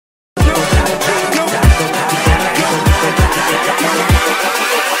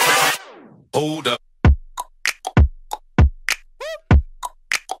hold up.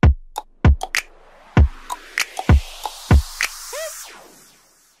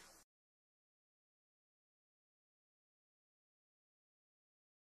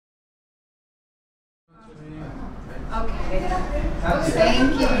 Okay.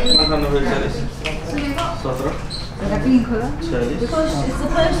 Thank you. Because it's the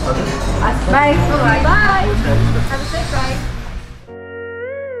first. Bye. Bye. Bye. Have a safe ride.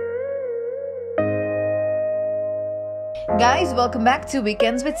 Guys, welcome back to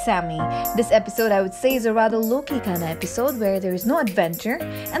Weekends with Sammy. This episode I would say is a rather low-key kind of episode where there is no adventure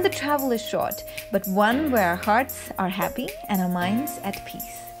and the travel is short, but one where our hearts are happy and our minds at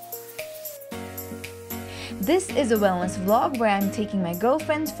peace. This is a wellness vlog where I'm taking my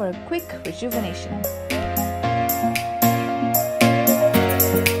girlfriends for a quick rejuvenation.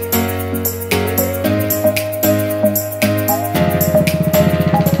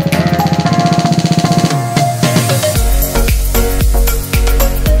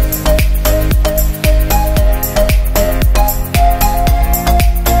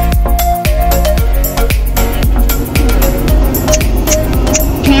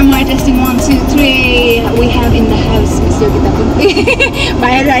 Testing 1, 2, 3. We have in the house Miss Yogita.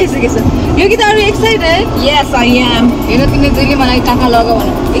 Bye, guys. Yogita, are you excited? Yes, I am. You know, you daily malai kaka logo.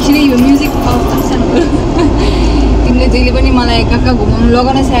 Actually, your music off. You daily pani malai kaka gumam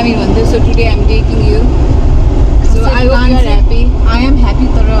logo na Sammy bhante. So today I'm taking you. So I hope you are happy. I am happy.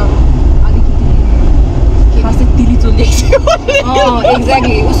 Tara oh,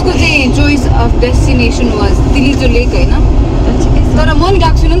 exactly. Usko चाहिँ choice of destination was Tilijo Lake, हैन? तर म नि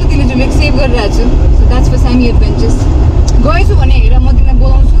गएको छुइनँ नि त Tilijo Lake save गरिरहेको छु. So that's for Sammy adventures. गएछु भने हेर म तिमीलाई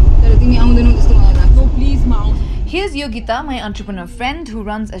बोलाउँछु तर तिमी आउँदैनौ जस्तो मलाई लाग्छ. So please म आउँछु. Here's Yogita, my entrepreneur friend who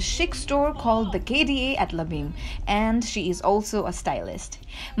runs a chic store called the KDA at Labim, and she is also a stylist.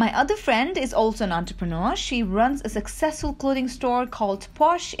 My other friend is also an entrepreneur. She runs a successful clothing store called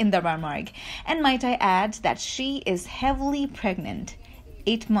Posh in the Ramarg, and might I add that she is heavily pregnant.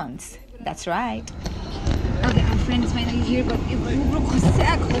 8 months. That's right. Okay, our friend is finally here, but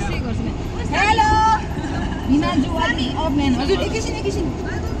hello! Nina, do what me up, man.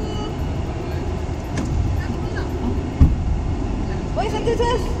 Oi,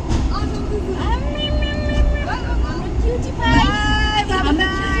 sumptuous. Cutie pie.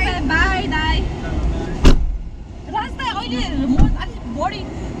 Bye, bye. Rasta, अहिले म अलि बडी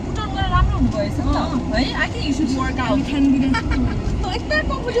Putin गरेर राम्रो हुनु भएछ नि त है I think you should work out. एकदम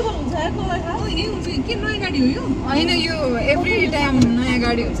कम्फर्टेबल हुन्छ यार मलाई थाहा यही हुन्छ के नयाँ गाडी हो यो हैन यो एभ्री टाइम नयाँ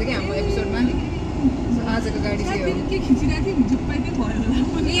गाडी हुन्छ के हाम्रो एपिसोडमा आजको गाडी चाहिँ हो के खिचिरहेको थिए भिडियो पाइदै भयो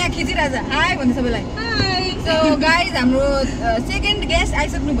होला यहाँ खिचिरहेछ हाई भन्नु सबैलाई हाई सो गाइज हाम्रो सेकेन्ड गेस्ट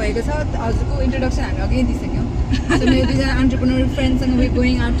आइसक्नु भएको छ हजुरको इन्ट्रोडक्सन हामी अघि दिइसक्यौँ सो मेरो दुईजना entrepreneur फ्रेन्डसँग we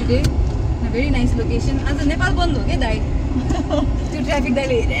going out today very nice location आज नेपाल बन्द हो के दाइ त्यो ट्राफिक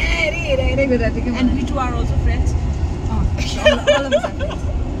दाइले हेरे गरिरहेको थियो and we to are also friends all of us are friends.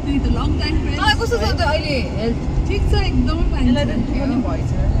 The long time friends. Oh, कस्तो छ त अहिले हेल्थ ठीक छ एकदम फाइन छ पनि भइछ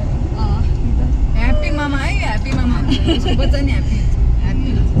ह्यापी मामा है ह्यापी मामा उसको बच्चा नि happy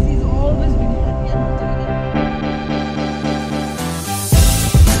she is always been happy.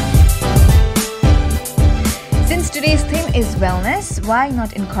 Since today's theme is wellness, why not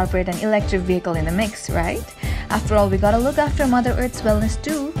incorporate an electric vehicle in the mix, right? After all, we gotta look after Mother Earth's wellness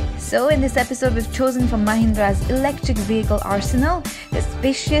too. So in this episode, we've chosen from Mahindra's electric vehicle arsenal the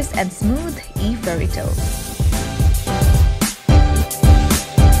spacious and smooth e-Ferrito.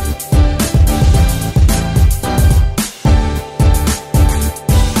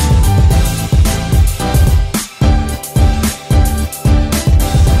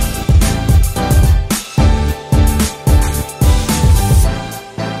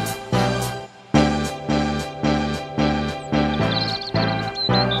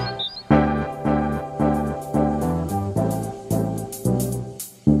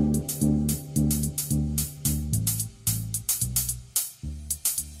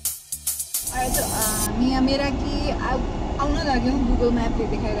 Meraki आउन लाग्यो Google म्यापले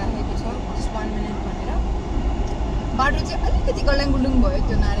देखाइराखेको छ just 1 minute भनेर बाटो चाहिँ अलिकति गल्लाङगुल्लुङ भयो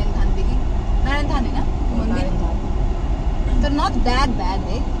त्यो नारायण थानदेखि नारायण थान हैन मन्दिर तर नट द्याट ब्याड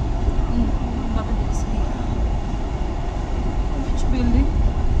है which building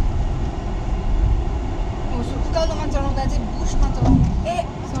ओ सो उकालोमा चढाउँदा चाहिँ बुशमा चढाउनु ए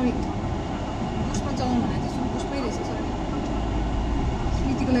सरी बुशमा चढाउनु भने चाहिँ बुशमै रहेछ सरी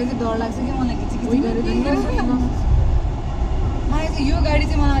स्मृतिको लागि चाहिँ डर लाग्छ कि मलाई किचिकिचि गरेर मलाई चाहिँ यो गाडी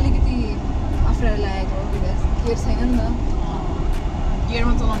चाहिँ मलाई अलिकति अप्ठ्यारो लागेको हो बिकज गियर छैन नि त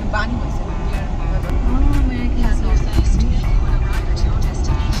गियरमा चलाउने बानी भइसक्यो gear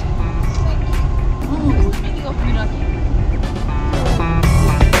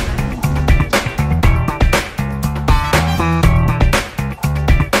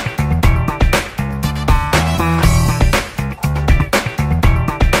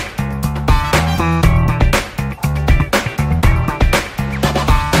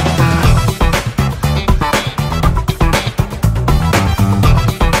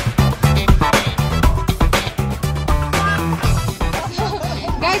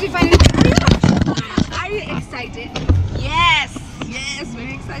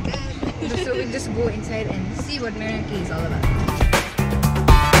what Meraki is all about.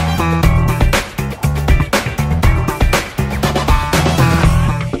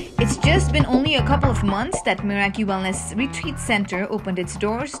 It's just been only a couple of months that Meraki Wellness Retreat Center opened its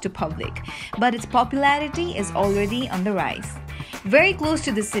doors to public, but its popularity is already on the rise. Very close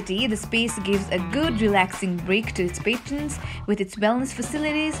to the city, the space gives a good relaxing break to its patrons with its wellness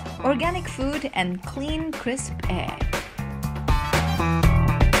facilities, organic food, and clean, crisp air.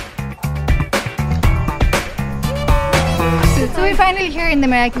 So we're finally here in the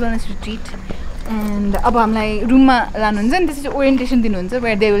Meraki Wellness Retreat. And अब हामीलाई रुममा लानुहुन्छ नि त्यसपछि orientation दिनुहुन्छ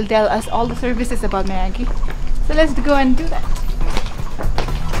where they will tell us all the services about Meraki. So let's go and do that.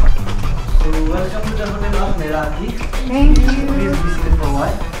 So welcome to the hotel of Meraki. Thank you. Please be seated for a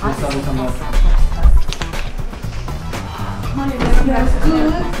while. We'll serve you some water.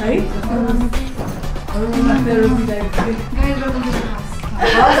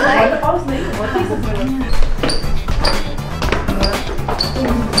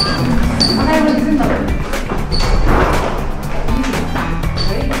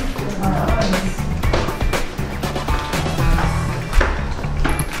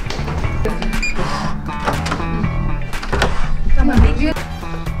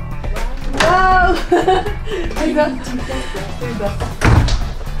 Wow!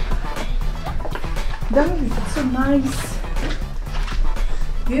 That's so nice.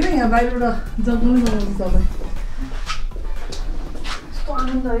 Here यहाँ बाहिरबाट जग्नु नहुन्छ तपाईँ कस्तो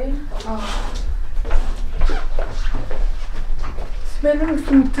आनन्द है smell पनि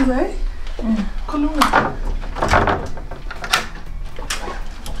कस्तो मिठो छ है खुल्नु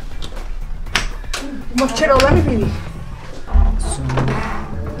मच्छर आउला नि फेरि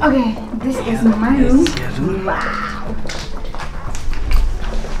Okay, this is my room. Wow!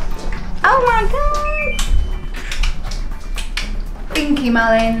 Oh my god! Pink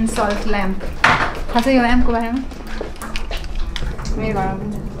Himalayan salt lamp. How say your lamp ko baare mein? Mere ghar ma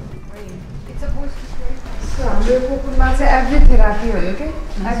it's supposed to stay. So हाम्रो कोकुनमा चाहिँ every therapy हो के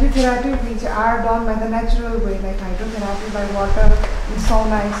every therapy which are done by the natural way like hydrotherapy by water,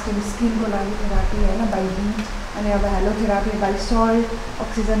 sauna steam, skin को लागि therapy Hahn by heat अनि अब halotherapy by soil,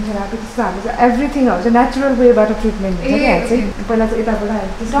 oxygen therapy त्यस्तो हाम्रो चाहिँ everything हो चाहिँ natural way बाट ट्रिटमेन्ट हुन्छ के यहाँ चाहिँ पहिला चाहिँ यताबाट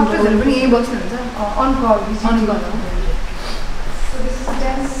डक्टरहरु पनि यही बस्नुहुन्छ on call on call. So this is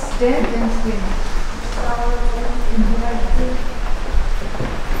dense skin.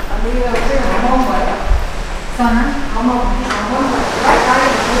 अनि यो चाहिँ हामम भयो Sauna.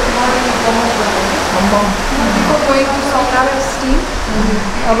 Before going to sauna or steam,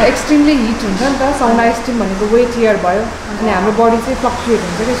 अब extremely heat हुन्छ नि त sauna steam भनेको weight here भयो अनि हाम्रो body चाहिँ fluctuate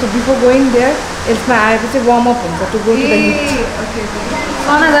हुन्छ के so before going there यसमा आएपछि warm up हुन्छ to go to the heat. Okay.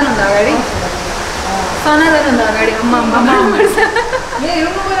 Sauna जानुभन्दा अगाडि अम्मा गर्नुपर्छ ए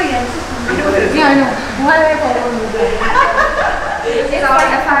रुममा गएर हेर्छु हैन मलाई It's our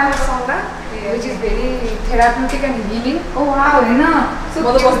FIR sauna, which is very therapeutic and healing. Oh wow, Hahn So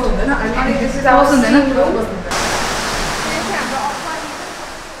this is our steam room.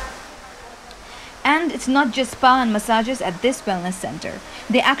 And it's not just spa and massages at this wellness center.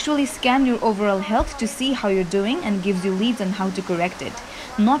 They actually scan your overall health to see how you're doing and gives you leads on how to correct it.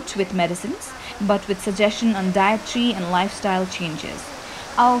 Not with medicines, but with suggestion on dietary and lifestyle changes.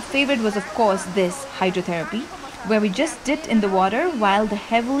 Our favorite was of course this hydrotherapy, where we just dipped in the water while the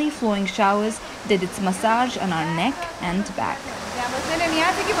heavily flowing showers did its massage on our neck and back.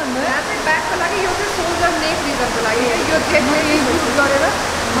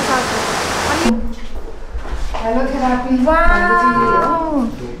 Halotherapy. Wow!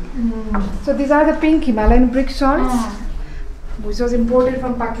 So these are the pink Himalayan brick salts, which was imported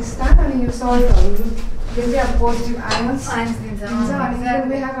from Pakistan, and you saw it all. They have positive ions. We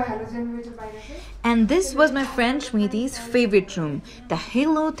have a halogen which is And this was my friend Smriti's favorite room, the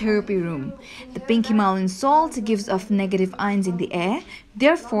Halo Therapy Room. The pink Himalayan salt gives off negative ions in the air,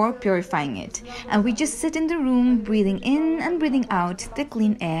 therefore purifying it. And we just sit in the room, breathing in and breathing out the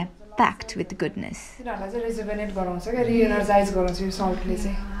clean air, packed with goodness. re-energize salt.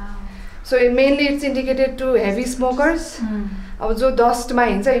 So mainly it's indicated to heavy smokers. अब जो डस्टमा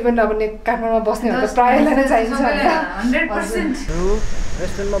हिँड्छ even अब काठमाडौँमा बस्नेहरु त प्रायलाई नै चाहिन्छ हैन 100%.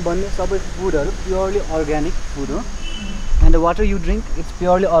 रेस्टुरेन्टमा बन्ने सबै फुडहरु प्योरली अर्गानिक फुड हो and the water you drink it's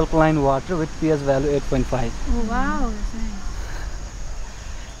purely alkaline water with pH value 8.5. Oh wow, that's nice.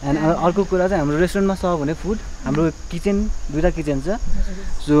 And अर्को कुरा चाहिँ हाम्रो रेस्टुरेन्टमा सर्भ हुने फुड हाम्रो किचन दुईटा किचन छ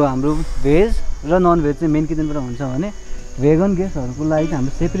सो हाम्रो भेज र नन भेज चाहिँ मेन किचनबाट हुन्छ भने भेगन गेस्टहरुको लागि चाहिँ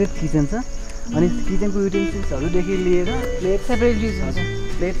हाम्रो सेपरेट किचन छ अनि किचनको युटेन्सिल्सहरु देखि लिएर प्लेट सेपरेट युज हुन्छ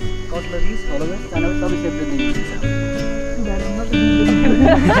प्लेट कटलरीज हलवे सबै सेपरेट युज हुन्छ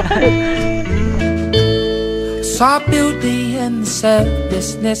Saw beauty in the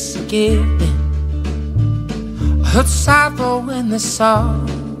selflessness of giving. I heard sorrow in the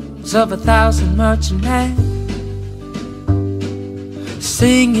songs of 1,000 merchantmen,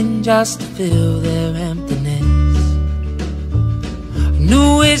 singing just to fill their emptiness. I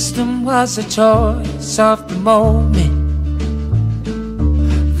knew wisdom was a choice of the moment,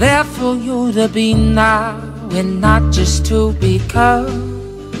 there for you to be now and not just to become.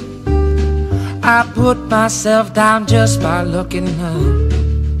 I put myself down just by looking up.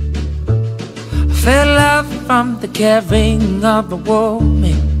 I felt love from the caring of a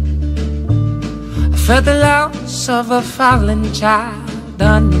woman. I felt the loss of a fallen child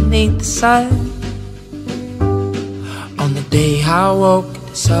underneath the sun. On the day I woke,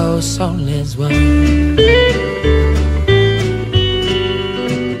 the soul soulless one.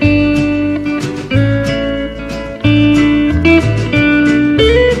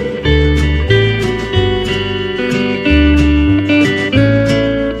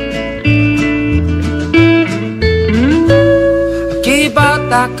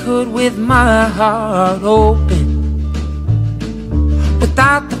 I could with my heart open,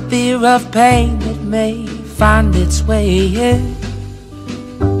 without the fear of pain that may find its way in.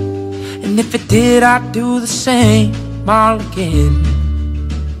 And if it did, I'd do the same all again.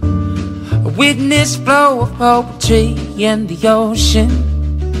 A witness flow of poetry in the ocean,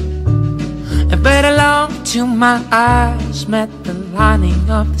 and read along till my eyes met the lining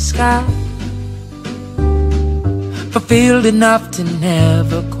of the sky, fulfilled enough to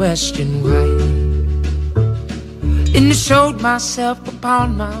never question why. And I showed myself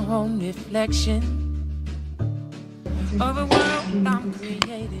upon my own reflection of a world I'm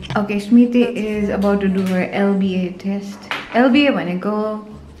creating. Okay, Smriti is about to do her LBA test. LBA भनेको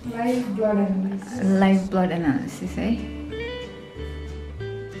live blood analysis, eh?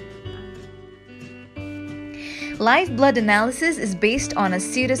 Live blood analysis is based on a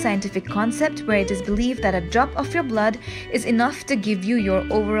pseudoscientific concept where it is believed that a drop of your blood is enough to give you your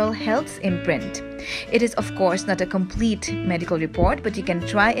overall health imprint. It is of course not a complete medical report, but you can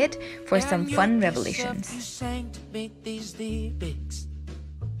try it for some fun revelations.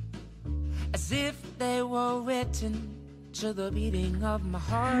 As if they were written to the beating of my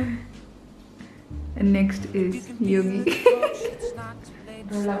heart. And next is Yogi.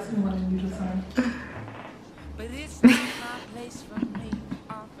 But it's not my place for me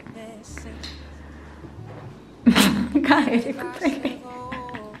off of this.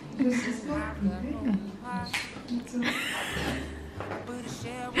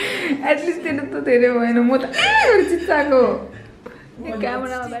 At least they don't tell you when I'm not.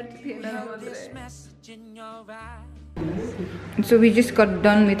 So we just got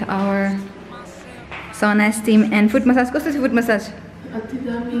done with our sauna, steam and foot massage. What's foot massage?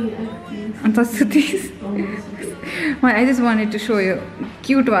 Well, I just wanted to show you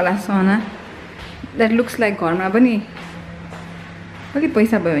cute wala sauna that looks like घरमा पनि अलि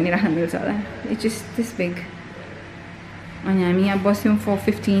पैसा भयो भने राख्न मिल्छ होला. It's just this big. अनि हामी यहाँ बस्यौं for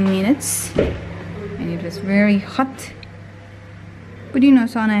 15 minutes and it was very hot. But you know,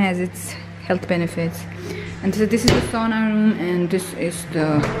 sauna has its health benefits. And so this is the sauna room and this is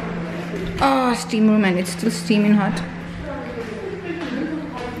the steam room, and it's still steaming hot.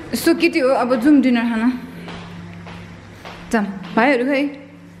 So kitty हो अब जाउँ dinner खाना. जाम भाइहरु खै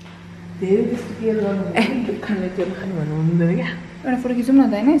धेरै त्यस्तो care गर्नु खाने त्यो खानु भन्नु हुँदैन के. एउटा फोटो खिचौँ न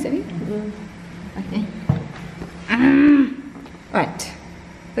त हैन यसरी. Okay. Right.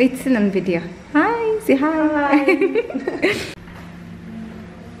 Wait till on video. Hi, say hi.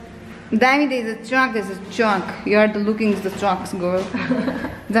 Damn, there's a truck, You are the looking the trucks, girl.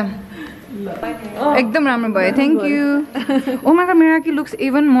 Jam. Ekdam ramro bhayo. Thank you. Oh my god, Meraki looks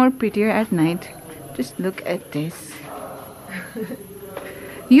even more prettier at night. Just look at this.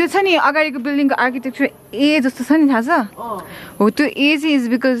 यो छ नि अगाडिको बिल्डिङको architecture ए जस्तो छ नि थाहा छ हो त्यो ए चाहिँ is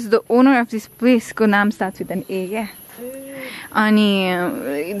because the owner of this place को नाम स्टार्ट्स विथ एन ए क्या अनि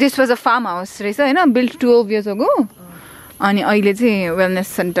this was a farm house रहेछ हैन बिल्ड 12 years ago अनि अहिले चाहिँ वेलनेस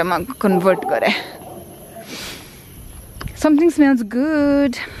सेन्टरमा कन्भर्ट गरे something smells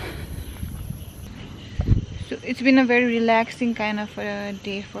good so it's been a very relaxing kind of a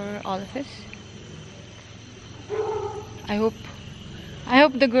day for all of us. I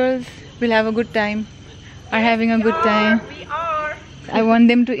hope the girls will have a good time, are having a good time. We are. I want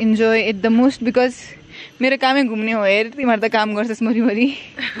them to enjoy it the most because मेरो कामै घुम्ने हो हेर तिमीहरु त काम गर्छस् मरिमरि.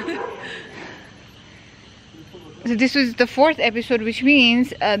 So this was the 4th episode, which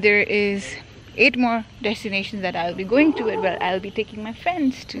means there is 8 more destinations that I'll be going to, where I'll be taking my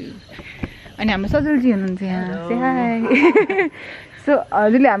friends to. And I'm Sajulji. Say hi. सो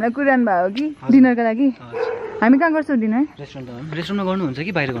हजुरले हामीलाई कुराउनु भयो कि डिनरको लागि हामी कहाँ गर्छौँ डिनर रेस्टुरेन्टमा गर्नुहुन्छ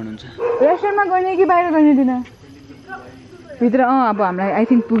कि बाहिर गर्नुहुन्छ रेस्टुरेन्टमा गर्ने कि बाहिर गर्ने डिनर भित्र अब हामीलाई आई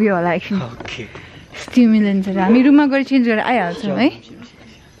थिङ्क पुग्यो होला एकछिन स्टिमुलेन्ट्सहरू हामी रुममा गएर चेन्ज गरेर आइहाल्छौँ है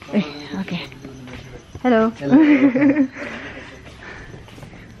ए ओके हेलो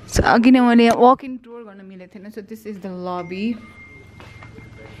सो अघि नै मैले वक इन टुर गर्न मिलेको थिएन so this is the लबी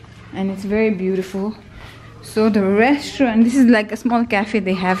and it's very beautiful So the restaurant, this is like a small cafe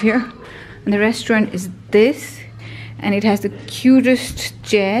they have here, and the restaurant is this, and it has the cutest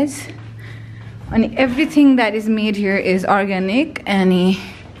chairs, and everything that is made here is organic.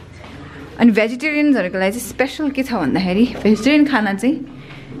 And vegetarians are like special ke cha bhandakari vegetarian khana chahi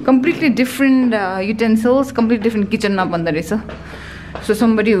completely different utensils, completely different kitchen ma banda rahecha. So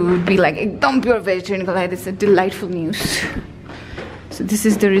somebody who would be like ekdam pure vegetarian ko लागि this is delightful news. So this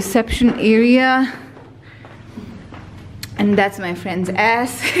is the reception area. And that's my friend's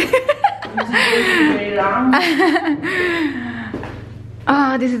ass.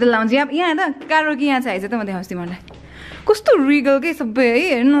 Oh, this is the lounge. Yeah, the karaoke यहाँ छ त म देखाउँछु तिमीलाई कस्तो Regal के सबै है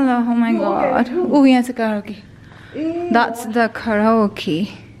हेर्नु ल oh my god oh यहाँ छ karaoke that's the karaoke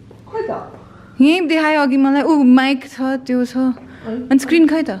खै त यही देखायो अघि मलाई उ माइक छ त्यो छ अनि स्क्रिन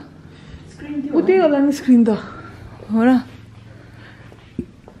खै त स्क्रिन थियो उतै होला नि स्क्रिन त हो र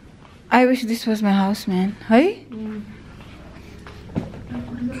I wish this was my house man है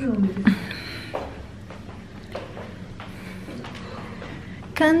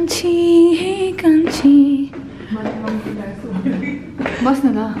कान्छी हे कान्छी बस्न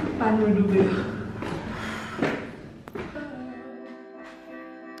त पानीमा डुब्यो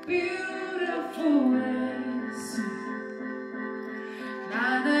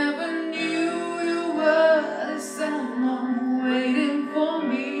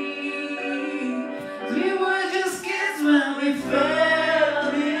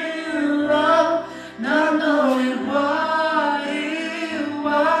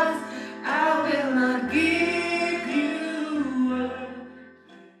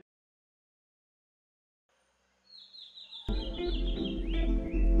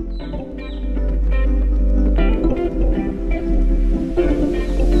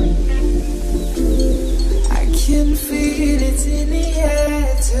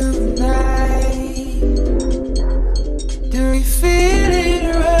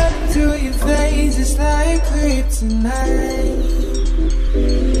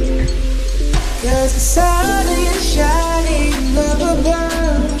Cause the sun is shining up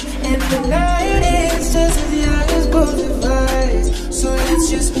above, and the night is just as young as both of us. So let's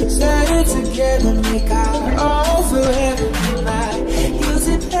just start it together, make our own forever tonight. Use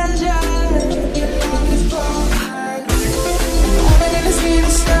it pleasure, your love is born. I'm gonna see the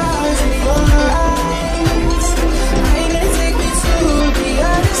stars in your eyes. Are you gonna take me to the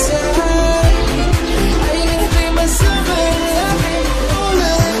other side? Are you gonna be my summer love?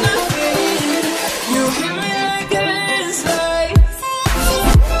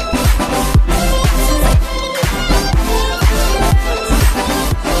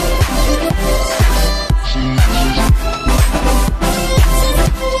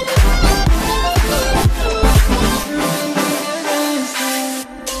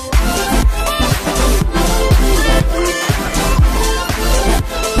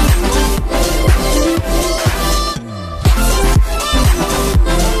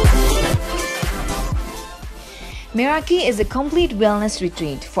 Meraki is a complete wellness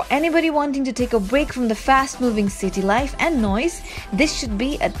retreat. For anybody wanting to take a break from the fast-moving city life and noise, this should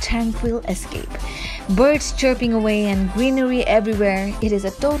be a tranquil escape. Birds chirping away and greenery everywhere. It is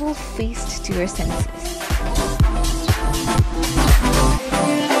a total feast to your senses.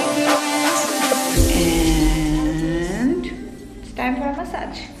 And it's time for a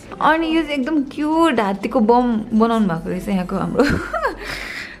massage. And you use एकदम cute हात्तीको बम बनाउनु भएको रहेछ यहाँको हाम्रो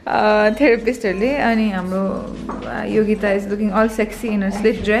therapist early, and Yogita is looking all sexy in her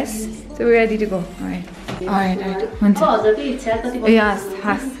slip dress, so we're ready to go. Alright. Yes,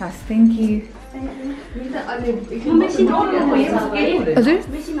 thank you.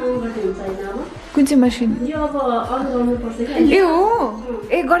 कुन चाहिँ मसिन ए हो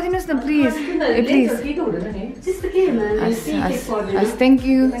ए गरिदिनुस् न प्लिज थ्याङ्क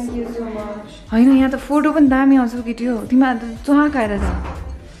यू होइन यहाँ त फोटो पनि दामी आउँछ केटी हो तिमीहरू त चहा खाएर छ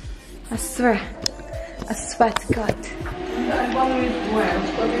I swear, a sweat cut.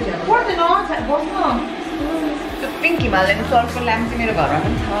 The pink Himalayan salt for lamp is मेरो घरमा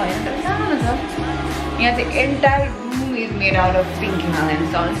पनि छ हैन त सानो छ यहाँ चाहिँ entire room is made out of pink Himalayan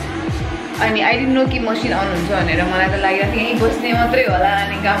salt. अनि I didn't know कि मसिन अन हुन्छ भनेर मलाई त लागिरहेको थियो यही बस्ने मात्रै होला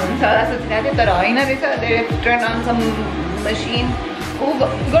अनि काम हुन्छ होला सोचिरहेको थिएँ तर हैन रहेछ they turn on some machine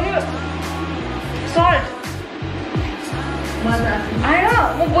Salt. I know.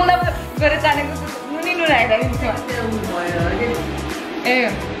 म बोल्दा गरेर जानेको नुनी नुन हालिरहेको छु.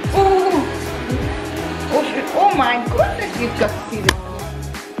 Oh my goodness, you've got to see this.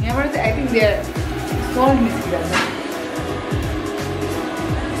 यहाँबाट चाहिँ I think they're salt निस्किरहेछ.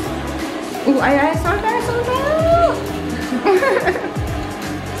 I salt.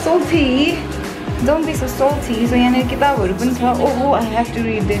 Salty. Don't be so salty. So यहाँनिर किताबहरू पनि छ. Oh, I have to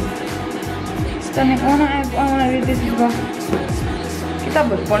read this. Stunning. I wanna read this book.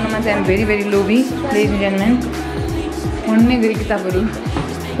 किताबहरू पढ्नमा चाहिँ I'm very very loby, ladies and gentlemen. पढ्ने गरी किताबहरू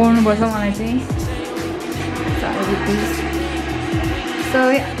पढ्नुपर्छ मलाई चाहिँ. So I read this. So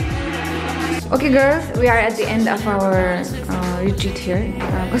yeah. Okay girls, we are at the end of our retreat here.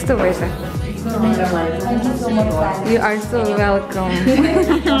 कस्तो भएछ? You are so welcome.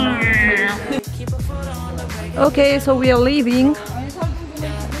 Okay, so we are leaving.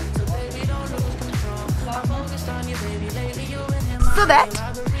 So that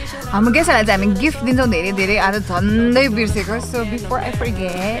हाम्रो गेस्टहरूलाई चाहिँ हामी गिफ्ट दिन्छौँ धेरै आज झन्डै बिर्सेको. So before I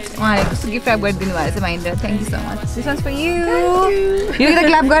forget, उहाँले कस्तो गिफ्ट ऱ्याप गरिदिनु भएको छ माइन्डर. Thank you so much. This one's for you. यो गीत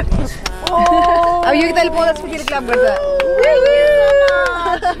क्ल्याप गर. अब यो गीतले पाउँदा स्मृतिले क्ल्याप गर्छ.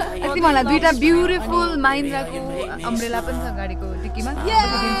 यति मलाई दुईटा ब्युटिफुल माइन्ड्राको अम्ब्रेला पनि छ गाडीको डिक्कीमा.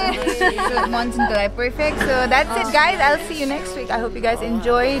 Monsoon perfect. So that's it guys. I'll see you next week. I hope you guys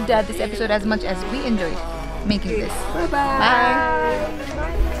enjoyed this episode as much as we enjoyed making this. Bye.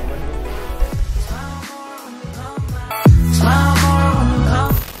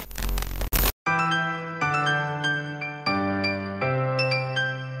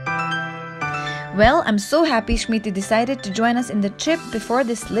 Well, I'm so happy Smriti decided to join us in the trip before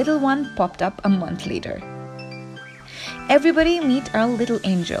this little one popped up a month later. Everybody meet our little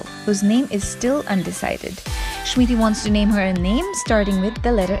angel, whose name is still undecided. Smriti wants to name her a name starting with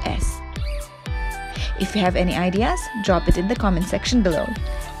the letter S. If you have any ideas, drop it in the comment section below.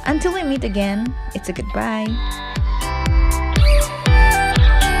 Until we meet again, it's a goodbye.